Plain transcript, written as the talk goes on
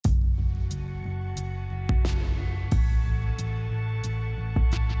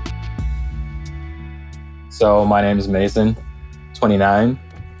So my name is Mason, 29.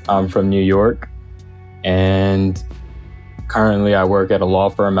 I'm from New York, and currently I work at a law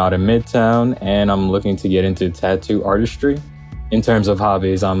firm out in Midtown, and I'm looking to get into tattoo artistry. In terms of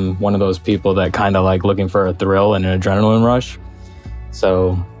hobbies, I'm one of those people that kind of like looking for a thrill and an adrenaline rush.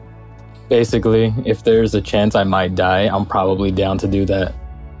 So basically, if there's a chance I might die, I'm probably down to do that.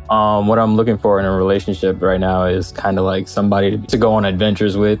 What I'm looking for in a relationship right now is kind of like somebody to go on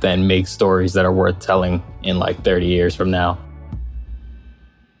adventures with and make stories that are worth telling in like 30 years from now.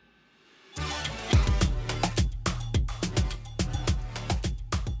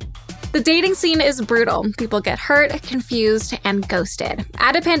 The dating scene is brutal. People get hurt, confused, and ghosted.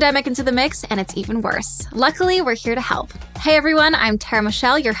 Add a pandemic into the mix, and it's even worse. Luckily, we're here to help. Hey everyone, I'm Tara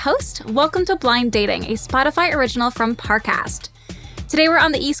Michelle, your host. Welcome to Blind Dating, a Spotify original from Parcast. Today we're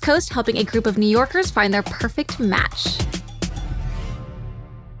on the East Coast helping a group of New Yorkers find their perfect match.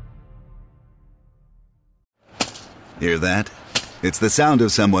 Hear that? It's the sound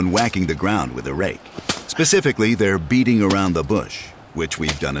of someone whacking the ground with a rake. Specifically, they're beating around the bush, which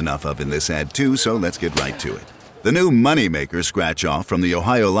we've done enough of in this ad too, so let's get right to it. The new Moneymaker scratch-off from the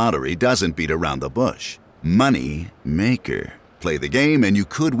Ohio Lottery doesn't beat around the bush. Money Maker. Play the game and you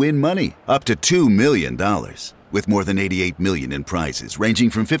could win money, up to $2 million. With more than $88 million in prizes, ranging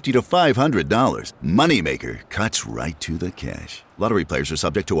from $50 to $500, Moneymaker cuts right to the cash. Lottery players are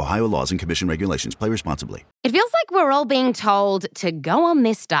subject to Ohio laws and commission regulations. Play responsibly. It feels like we're all being told to go on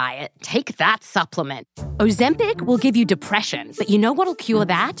this diet, take that supplement. Ozempic will give you depression, but you know what'll cure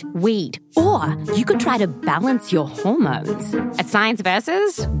that? Weed. Or you could try to balance your hormones. At Science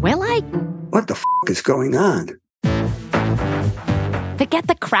Versus, we're like, what the is going on? Forget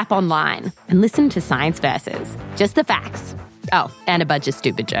the crap online and listen to Science Versus. Just the facts. Oh, and a bunch of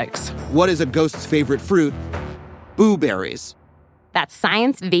stupid jokes. What is a ghost's favorite fruit? Blueberries. That's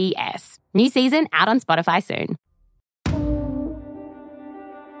Science VS. New season out on Spotify soon.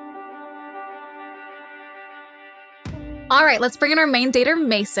 All right, let's bring in our main dater,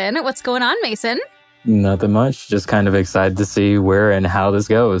 Mason. What's going on, Mason? Nothing much. Just kind of excited to see where and how this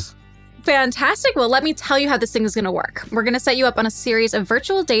goes. Fantastic. Well, let me tell you how this thing is going to work. We're going to set you up on a series of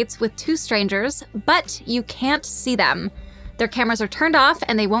virtual dates with two strangers, but you can't see them. Their cameras are turned off,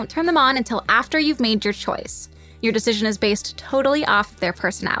 and they won't turn them on until after you've made your choice. Your decision is based totally off their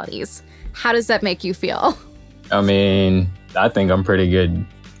personalities. How does that make you feel? I mean, I think I'm pretty good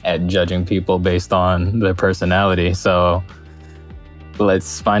at judging people based on their personality, so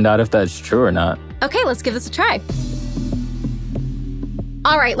let's find out if that's true or not. Okay, let's give this a try.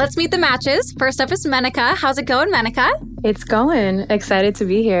 All right, let's meet the matches. First up is Menaka. How's it going, Menaka? It's going. Excited to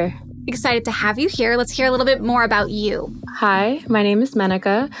be here. Excited to have you here. Let's hear a little bit more about you. Hi, my name is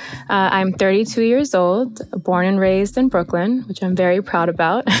Menaka. I'm 32 years old, born and raised in Brooklyn, which I'm very proud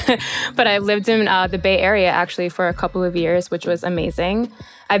about. But I've lived in the Bay Area actually for a couple of years, which was amazing.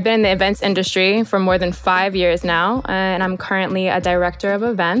 I've been in the events industry for more than 5 years now, and I'm currently a director of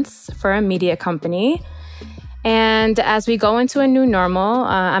events for a media company. And as we go into a new normal,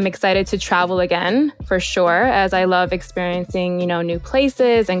 I'm excited to travel again, for sure, as I love experiencing, new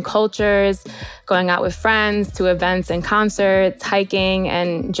places and cultures, going out with friends to events and concerts, hiking,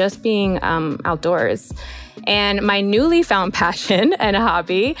 and just being outdoors. And my newly found passion and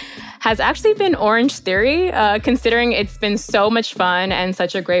hobby has actually been Orange Theory, considering it's been so much fun and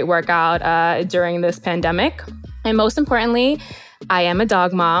such a great workout during this pandemic. And most importantly, I am a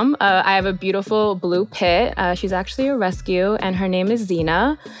dog mom. I have a beautiful blue pit. She's actually a rescue, and her name is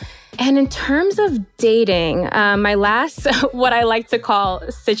Xena. And in terms of dating, my last, what I like to call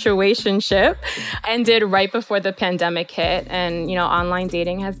situationship, ended right before the pandemic hit. And, online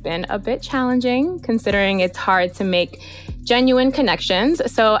dating has been a bit challenging, considering it's hard to make genuine connections.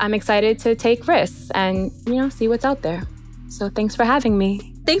 So I'm excited to take risks and, see what's out there. So thanks for having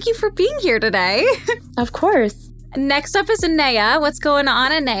me. Thank you for being here today. Of course. Next up is Anaya. What's going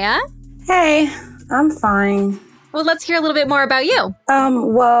on, Anaya? Hey, I'm fine. Well, let's hear a little bit more about you.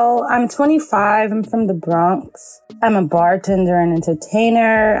 Well, I'm 25. I'm from the Bronx. I'm a bartender and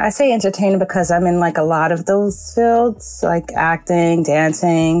entertainer. I say entertainer because I'm in a lot of those fields, like acting,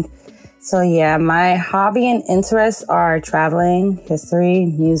 dancing. So yeah, my hobby and interests are traveling, history,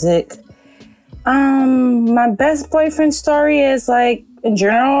 music. My best boyfriend story is in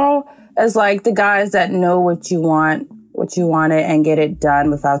general, is the guys that know what you want it and get it done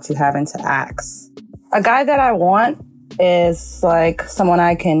without you having to ask. A guy that I want is someone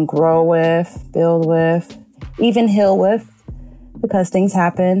I can grow with, build with, even heal with, because things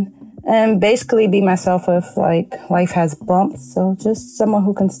happen, and basically be myself if life has bumps. So just someone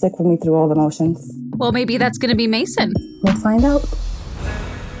who can stick with me through all the motions. Well, maybe that's going to be Mason. We'll find out.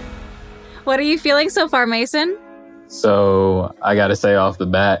 What are you feeling so far, Mason? So I got to say off the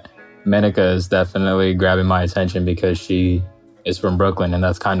bat, Menaka is definitely grabbing my attention because she is from Brooklyn, and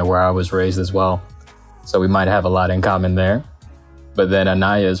that's kind of where I was raised as well. So we might have a lot in common there. But then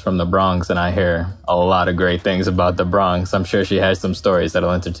Anaya is from the Bronx, and I hear a lot of great things about the Bronx. I'm sure she has some stories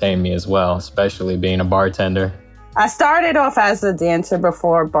that'll entertain me as well, especially being a bartender. I started off as a dancer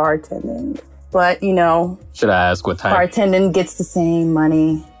before bartending. But, you know, should I ask what type? Bartending gets the same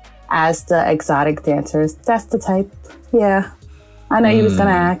money as the exotic dancers. That's the type. Yeah. I know you was going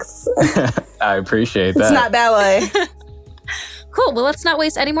to ask. I appreciate that. It's not ballet. Cool. Well, let's not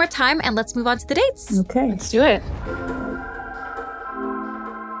waste any more time and let's move on to the dates. Okay. Let's do it.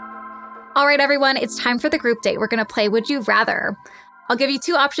 All right, everyone. It's time for the group date. We're going to play Would You Rather. I'll give you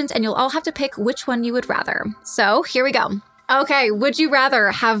 2 options and you'll all have to pick which one you would rather. So here we go. Okay. Would you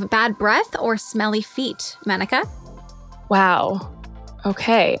rather have bad breath or smelly feet? Menaka? Wow.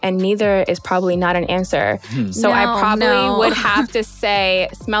 Okay. And neither is probably not an answer. So I probably would have to say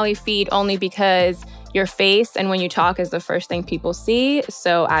smelly feet only because your face and when you talk is the first thing people see.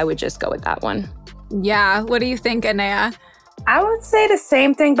 So I would just go with that one. Yeah. What do you think, Anaya? I would say the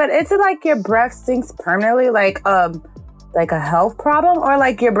same thing, but is it like your breath stinks permanently, like a health problem, or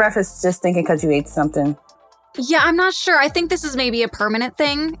like your breath is just stinking because you ate something? Yeah, I'm not sure. I think this is maybe a permanent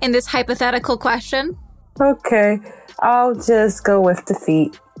thing in this hypothetical question. Okay. I'll just go with the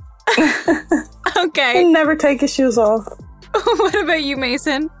feet. Okay. And never take your shoes off. What about you,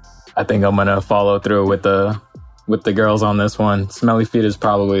 Mason? I think I'm going to follow through with the girls on this one. Smelly feet is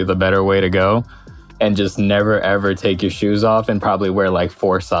probably the better way to go. And just never, ever take your shoes off and probably wear like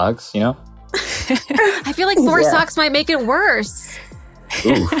 4 socks, you know? I feel like 4 socks might make it worse.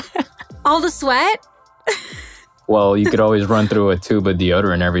 Ooh. All the sweat? Well, you could always run through a tube of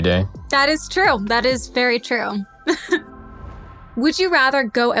deodorant every day. That is true. That is very true. Would you rather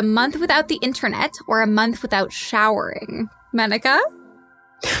go a month without the internet or a month without showering? Menaka?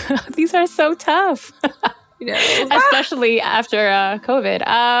 These are so tough. Especially after COVID.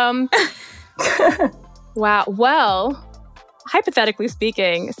 Wow. Well, hypothetically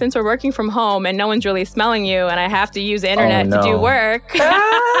speaking, since we're working from home and no one's really smelling you and I have to use the internet to do work.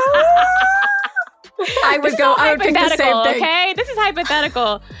 I would think the same thing. Okay? This is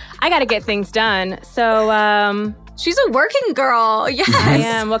hypothetical. I got to get things done. So, she's a working girl. Yes. I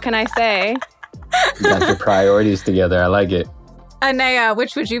am. What can I say? You got your priorities together. I like it. Anaya,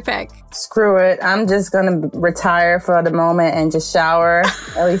 which would you pick? Screw it. I'm just going to retire for the moment and just shower.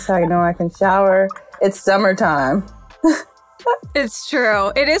 At least I know I can shower. It's summertime. It's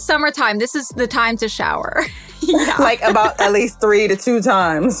true. It is summertime. This is the time to shower. Yeah. Like about at least 3 to 2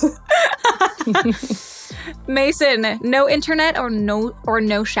 times. Mason, no internet or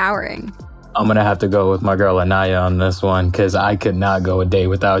no showering? I'm going to have to go with my girl Anaya on this one because I could not go a day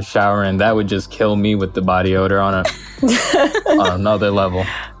without showering. That would just kill me with the body odor on another level.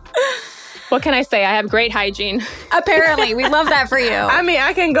 What can I say? I have great hygiene. Apparently. We love that for you. I mean,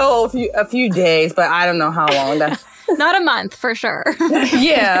 I can go a few days, but I don't know how long. That's not a month, for sure.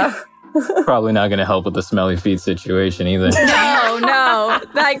 Yeah. Probably not going to help with the smelly feet situation either. No,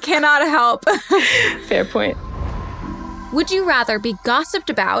 that cannot help. Fair point. Would you rather be gossiped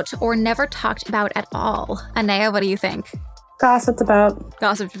about or never talked about at all? Anaya, what do you think? Gossiped about.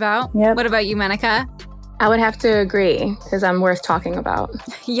 Gossiped about? Yep. What about you, Menaka? I would have to agree because I'm worth talking about.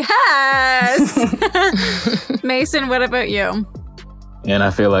 Yes! Mason, what about you? And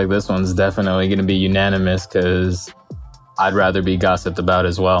I feel like this one's definitely going to be unanimous because I'd rather be gossiped about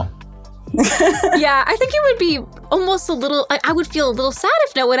as well. Yeah, I think it would be almost a little, I would feel a little sad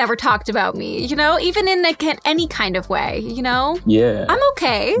if no one ever talked about me, you know, even in any kind of way, you know? Yeah. I'm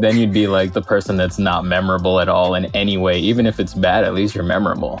okay. Then you'd be like the person that's not memorable at all in any way. Even if it's bad, at least you're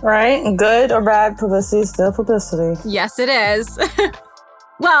memorable. Right? Good or bad publicity, still publicity. Yes, it is.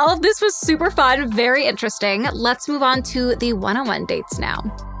 Well, this was super fun, very interesting. Let's move on to the one-on-one dates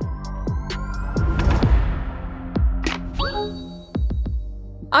now.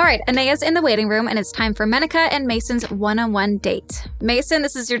 All right, Anaya's in the waiting room, and it's time for Menaka and Mason's one-on-one date. Mason,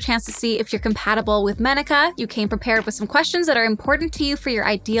 this is your chance to see if you're compatible with Menaka. You came prepared with some questions that are important to you for your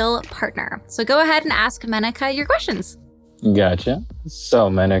ideal partner. So go ahead and ask Menaka your questions. Gotcha. So,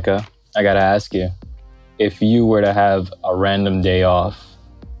 Menaka, I gotta ask you, if you were to have a random day off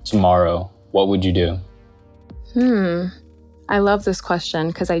tomorrow, what would you do? I love this question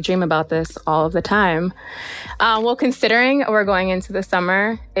because I dream about this all of the time. Well, considering we're going into the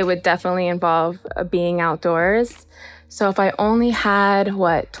summer, it would definitely involve being outdoors. So if I only had,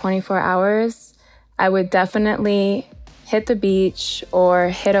 24 hours, I would definitely hit the beach or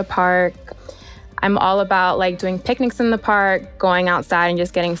hit a park. I'm all about like doing picnics in the park, going outside and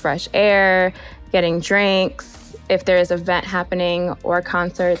just getting fresh air, getting drinks. If there is an event happening or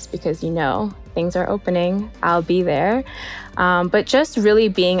concerts, because things are opening, I'll be there. But just really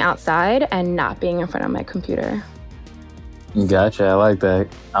being outside and not being in front of my computer. Gotcha, I like that.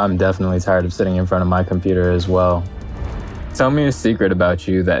 I'm definitely tired of sitting in front of my computer as well. Tell me a secret about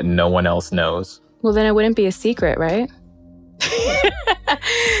you that no one else knows. Well, then it wouldn't be a secret, right?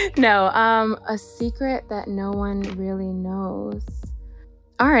 No, a secret that no one really knows.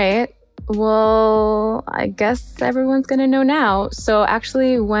 All right. Well, I guess everyone's gonna know now. So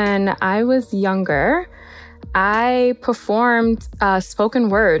actually, when I was younger, I performed spoken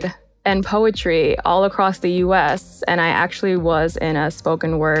word and poetry all across the US. And I actually was in a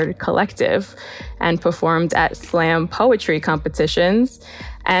spoken word collective and performed at slam poetry competitions.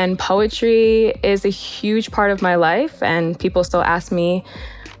 And poetry is a huge part of my life. And people still ask me,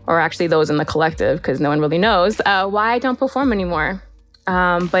 or actually those in the collective, because no one really knows, why I don't perform anymore.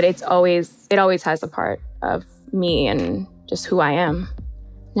 But it always has a part of me and just who I am.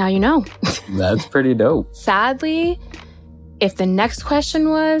 Now you know. That's pretty dope. Sadly, if the next question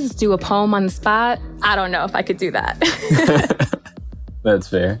was do a poem on the spot, I don't know if I could do that. That's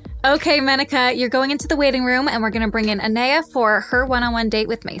fair. Okay, Menaka, you're going into the waiting room and we're going to bring in Anaya for her one-on-one date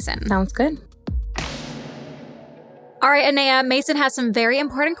with Mason. Sounds good. All right, Anaya, Mason has some very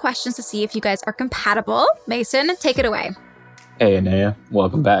important questions to see if you guys are compatible. Mason, take it away. Hey, Anaya.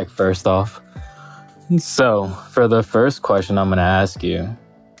 Welcome back, first off. So, for the first question I'm going to ask you,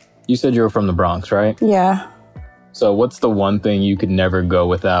 you said you were from the Bronx, right? Yeah. So, what's the one thing you could never go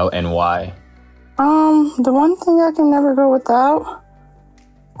without and why? The one thing I can never go without?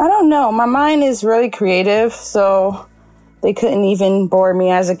 I don't know. My mind is really creative, so they couldn't even bore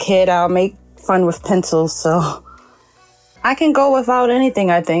me as a kid. I'll make fun with pencils, so I can go without anything,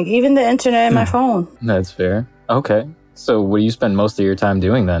 I think. Even the internet and my phone. That's fair. Okay. So what do you spend most of your time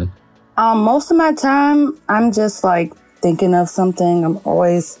doing then? Most of my time, I'm just like thinking of something. I'm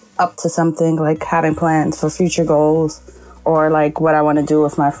always up to something, like having plans for future goals or like what I want to do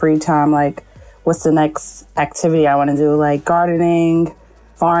with my free time. Like what's the next activity I want to do, like gardening,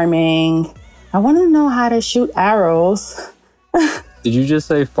 farming. I want to know how to shoot arrows. Did you just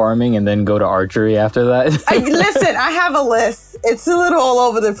say farming and then go to archery after that? Listen, I have a list. It's a little all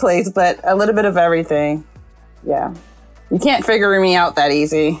over the place, but a little bit of everything. Yeah. You can't figure me out that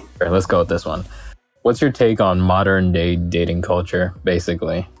easy. Sure, let's go with this one. What's your take on modern day dating culture,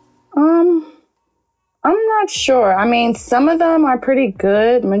 basically? I'm not sure. I mean, some of them are pretty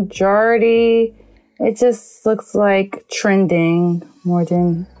good. Majority, it just looks like trending more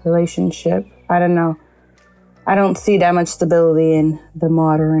than relationship. I don't know. I don't see that much stability in the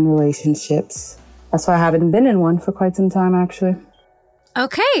modern relationships. That's why I haven't been in one for quite some time, actually.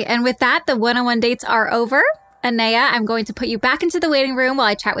 Okay, and with that, the one-on-one dates are over. Anaya, I'm going to put you back into the waiting room while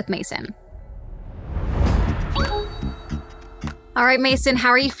I chat with Mason. All right, Mason, how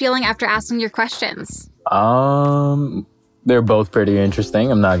are you feeling after asking your questions? They're both pretty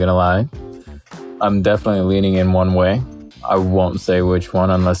interesting, I'm not gonna lie. I'm definitely leaning in one way. I won't say which one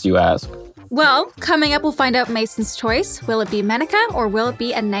unless you ask. Well, coming up, we'll find out Mason's choice. Will it be Menaka or will it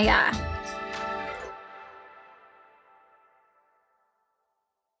be Anaya?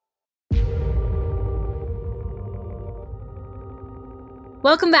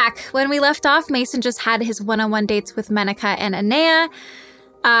 Welcome back. When we left off, Mason just had his one-on-one dates with Menaka and Anaya.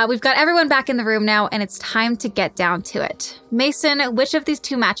 We've got everyone back in the room now, and it's time to get down to it. Mason, which of these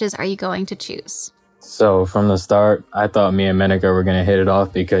two matches are you going to choose? So from the start, I thought me and Menaka were going to hit it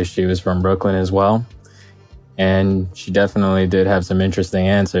off because she was from Brooklyn as well. And she definitely did have some interesting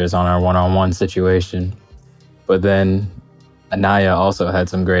answers on our one-on-one situation. But then Anaya also had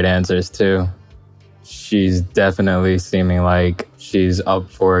some great answers too. She's definitely seeming like she's up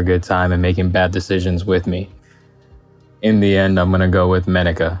for a good time and making bad decisions with me. In the end, I'm going to go with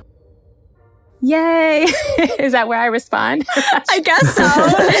Menaka. Yay! Is that where I respond? I guess so.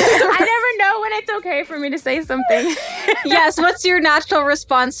 I never know when it's okay for me to say something. Yes, what's your natural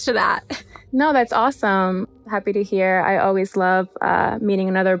response to that? No, that's awesome. Happy to hear. I always love meeting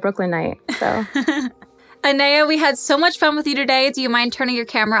another Brooklynite. So, Anaya, we had so much fun with you today. Do you mind turning your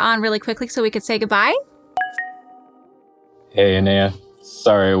camera on really quickly so we could say goodbye? Hey, Anaya.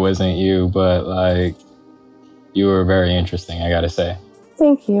 Sorry it wasn't you, but you were very interesting, I gotta say.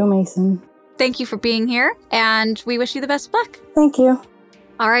 Thank you, Mason. Thank you for being here, and we wish you the best of luck. Thank you.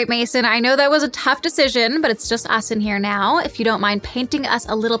 All right, Mason, I know that was a tough decision, but it's just us in here now. If you don't mind painting us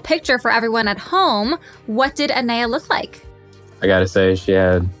a little picture for everyone at home, what did Anaya look like? I gotta say, she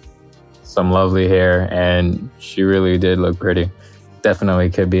had some lovely hair, and she really did look pretty.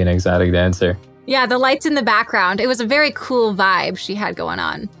 Definitely could be an exotic dancer. Yeah, the lights in the background. It was a very cool vibe she had going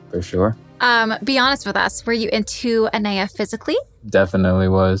on. For sure. Be honest with us. Were you into Anaya physically? Definitely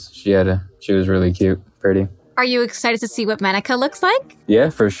was. She was really cute, pretty. Are you excited to see what Menaka looks like? Yeah,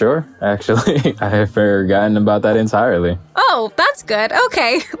 for sure. Actually, I had forgotten about that entirely. Oh, that's good.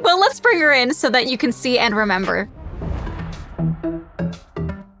 Okay. Well, let's bring her in so that you can see and remember.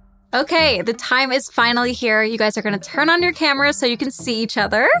 Okay, the time is finally here. You guys are going to turn on your cameras so you can see each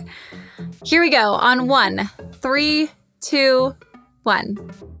other. Here we go. On 1, 3, 2,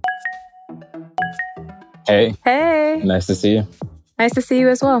 1. Hey. Hey. Nice to see you. Nice to see you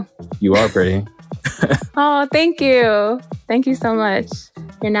as well. You are pretty. Oh, thank you. Thank you so much.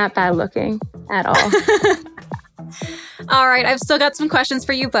 You're not bad looking at all. All right, I've still got some questions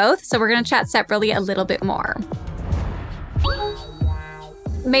for you both, so we're going to chat separately a little bit more.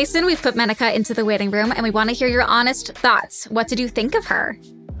 Mason, we've put Menaka into the waiting room, and we want to hear your honest thoughts. What did you think of her?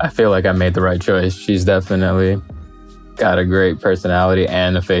 I feel like I made the right choice. She's definitely got a great personality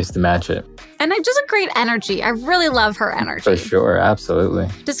and a face to match it. And just a great energy. I really love her energy. For sure, absolutely.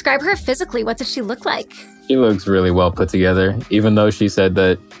 Describe her physically. What does she look like? She looks really well put together. Even though she said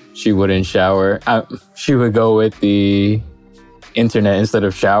that she wouldn't shower, she would go with the internet instead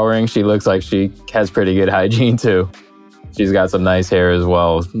of showering. She looks like she has pretty good hygiene too. She's got some nice hair as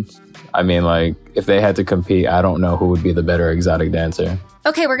well. I mean, like, if they had to compete, I don't know who would be the better exotic dancer.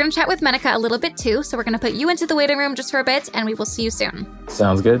 Okay, we're going to chat with Menaka a little bit too, so we're going to put you into the waiting room just for a bit, and we will see you soon.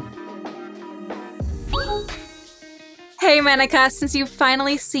 Sounds good. Hey, Menaka, since you've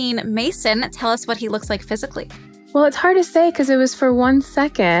finally seen Mason, tell us what he looks like physically. Well, it's hard to say because it was for 1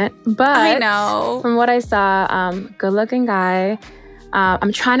 second, but I know. From what I saw, good-looking guy.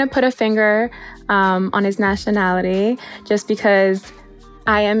 I'm trying to put a finger on his nationality just because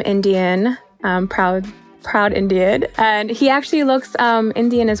I am Indian, proud Indian, and he actually looks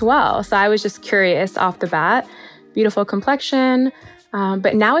Indian as well. So I was just curious off the bat. Beautiful complexion,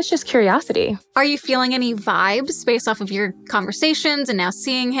 but now it's just curiosity. Are you feeling any vibes based off of your conversations and now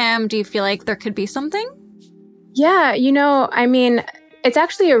seeing him? Do you feel like there could be something? Yeah, I mean, it's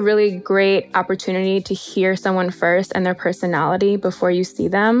actually a really great opportunity to hear someone first and their personality before you see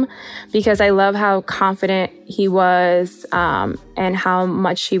them, because I love how confident he was and how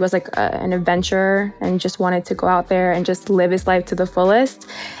much he was like an adventurer and just wanted to go out there and just live his life to the fullest.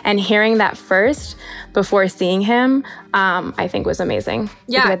 And hearing that first before seeing him, I think was amazing.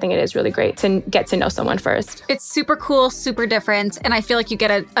 Yeah. Because I think it is really great to get to know someone first. It's super cool, super different. And I feel like you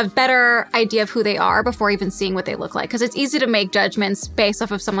get a better idea of who they are before even seeing what they look like. Because it's easy to make judgments based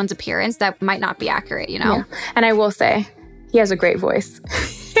off of someone's appearance that might not be accurate, Yeah. And I will say, he has a great voice.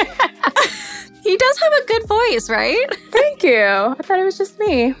 He does have a good voice, right? Thank you. I thought it was just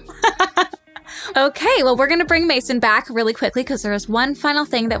me. Okay, well, we're going to bring Mason back really quickly because there is one final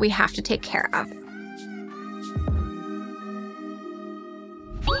thing that we have to take care of.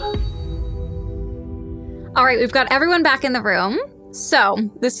 All right, we've got everyone back in the room. So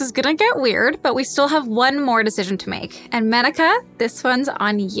this is going to get weird, but we still have one more decision to make. And Menaka, this one's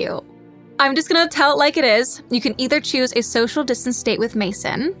on you. I'm just going to tell it like it is. You can either choose a social distance date with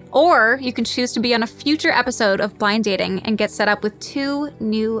Mason, or you can choose to be on a future episode of Blind Dating and get set up with 2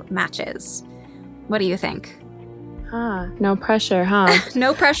 new matches. What do you think? No pressure, huh?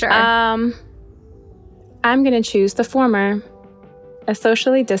 No pressure. I'm going to choose the former, a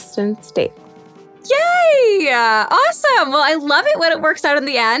socially distanced date. Yay! Awesome. Well, I love it when it works out in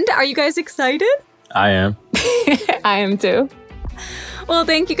the end. Are you guys excited? I am. I am too. Well,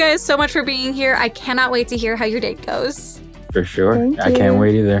 thank you guys so much for being here. I cannot wait to hear how your date goes. For sure. Thank I can't you.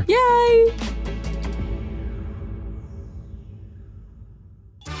 wait either. Yay!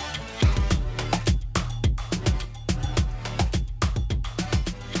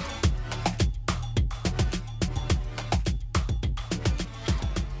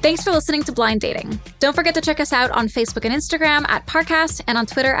 Thanks for listening to Blind Dating. Don't forget to check us out on Facebook and Instagram at Parcast and on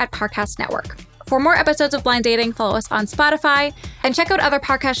Twitter at Parcast Network. For more episodes of Blind Dating, follow us on Spotify and check out other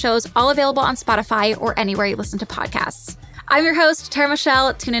Parcast shows, all available on Spotify or anywhere you listen to podcasts. I'm your host, Tara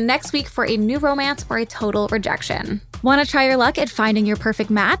Michelle. Tune in next week for a new romance or a total rejection. Want to try your luck at finding your perfect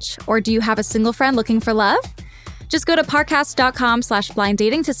match? Or do you have a single friend looking for love? Just go to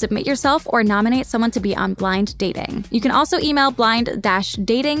parcast.com/blinddating to submit yourself or nominate someone to be on Blind Dating. You can also email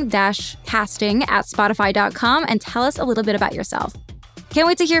blind-dating-casting@spotify.com and tell us a little bit about yourself. Can't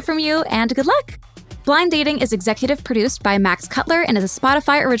wait to hear from you, and good luck! Blind Dating is executive produced by Max Cutler and is a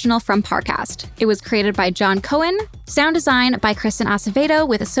Spotify original from Parcast. It was created by John Cohen, sound design by Kristen Acevedo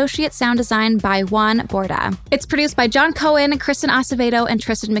with associate sound design by Juan Borda. It's produced by John Cohen, Kristen Acevedo, and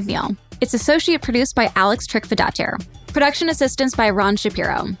Tristan McNeil. It's associate produced by Alex Trickvedatir. Production assistance by Ron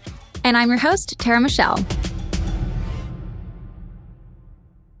Shapiro. And I'm your host, Tara Michelle.